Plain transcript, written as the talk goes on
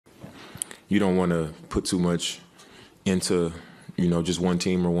you don't want to put too much into, just one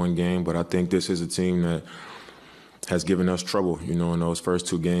team or one game. But I think this is a team that has given us trouble, in those first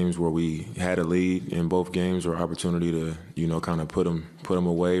two games where we had a lead in both games or opportunity to, kind of put them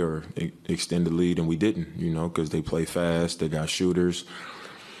away or extend the lead, and we didn't, because they play fast, they got shooters,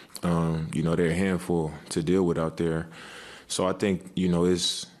 they're a handful to deal with out there. So I think, it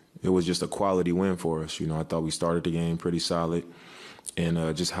was just a quality win for us. I thought we started the game pretty solid,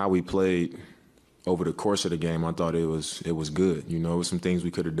 and just how we played over the course of the game, I thought it was good. There was some things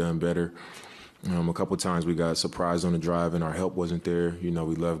we could have done better. A couple of times we got surprised on the drive and our help wasn't there. We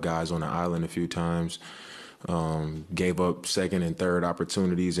left guys on the island a few times, gave up second and third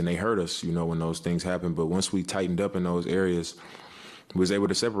opportunities, and they hurt us, when those things happen. But once we tightened up in those areas, we was able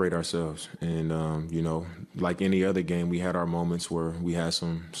to separate ourselves. And, like any other game, we had our moments where we had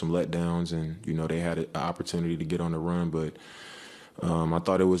some letdowns and, they had an opportunity to get on the run. But I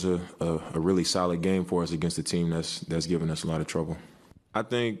thought it was a really solid game for us against a team that's given us a lot of trouble. I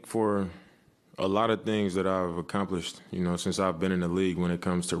think for a lot of things that I've accomplished, since I've been in the league when it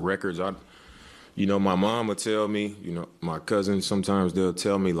comes to records, my mom would tell me, my cousins, sometimes they'll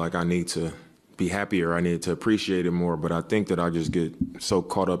tell me like I need to be happier, I need to appreciate it more. But I think that I just get so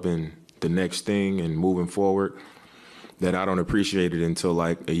caught up in the next thing and moving forward that I don't appreciate it until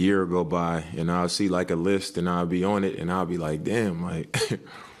like a year go by and I'll see like a list and I'll be on it and I'll be like, damn, like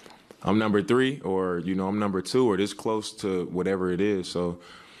I'm number 3 or, I'm number 2 or this close to whatever it is. So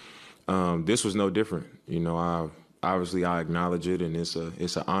this was no different. I acknowledge it, and it's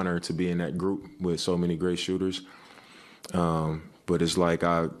an honor to be in that group with so many great shooters. But it's like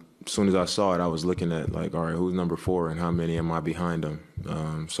as soon as I saw it, I was looking at like, all right, who's number 4 and how many am I behind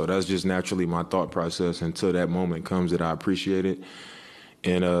them? So that's just naturally my thought process until that moment comes that I appreciate it.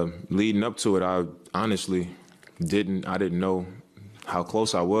 And leading up to it, I honestly didn't know how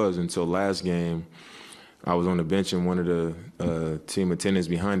close I was until last game. I was on the bench and one of the team attendants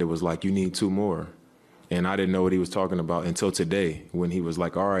behind it was like, you need 2 more. And I didn't know what he was talking about until today when he was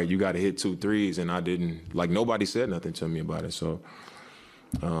like, all right, you got to hit 2 threes. And I didn't, like nobody said nothing to me about it. So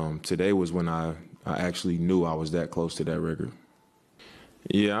today was when I actually knew I was that close to that record.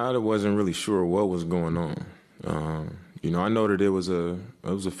 Yeah, I wasn't really sure what was going on. I know that it was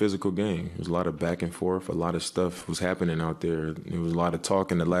a physical game. There was a lot of back and forth. A lot of stuff was happening out there. There was a lot of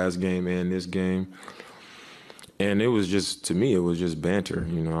talk in the last game and this game. And it was just, to me, it was just banter.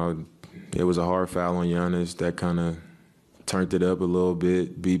 It was a hard foul on Giannis that kind of turned it up a little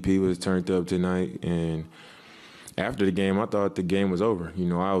bit. BP was turned up tonight. And after the game, I thought the game was over.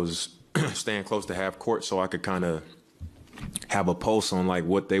 I was staying close to half court so I could kind of have a pulse on like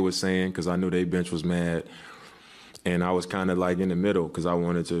what they were saying because I knew their bench was mad. And I was kind of like in the middle because I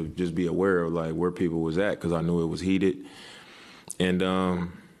wanted to just be aware of like where people was at because I knew it was heated. And,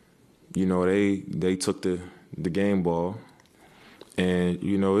 they took the game ball. And,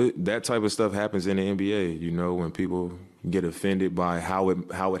 that type of stuff happens in the NBA, when people get offended by how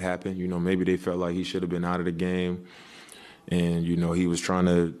it happened. Maybe they felt like he should have been out of the game and, he was trying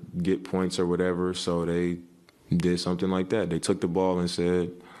to get points or whatever. So they did something like that. They took the ball and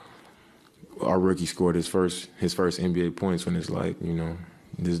said, our rookie scored his first NBA points when it's like,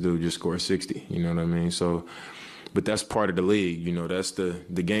 this dude just scored 60, you know what I mean? So, but that's part of the league, that's the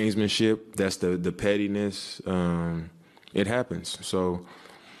gamesmanship, that's the pettiness. It happens. So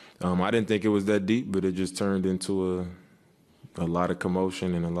I didn't think it was that deep, but it just turned into a lot of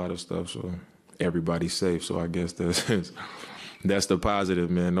commotion and a lot of stuff. So everybody's safe. So I guess that's the positive,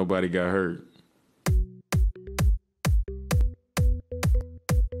 man. Nobody got hurt.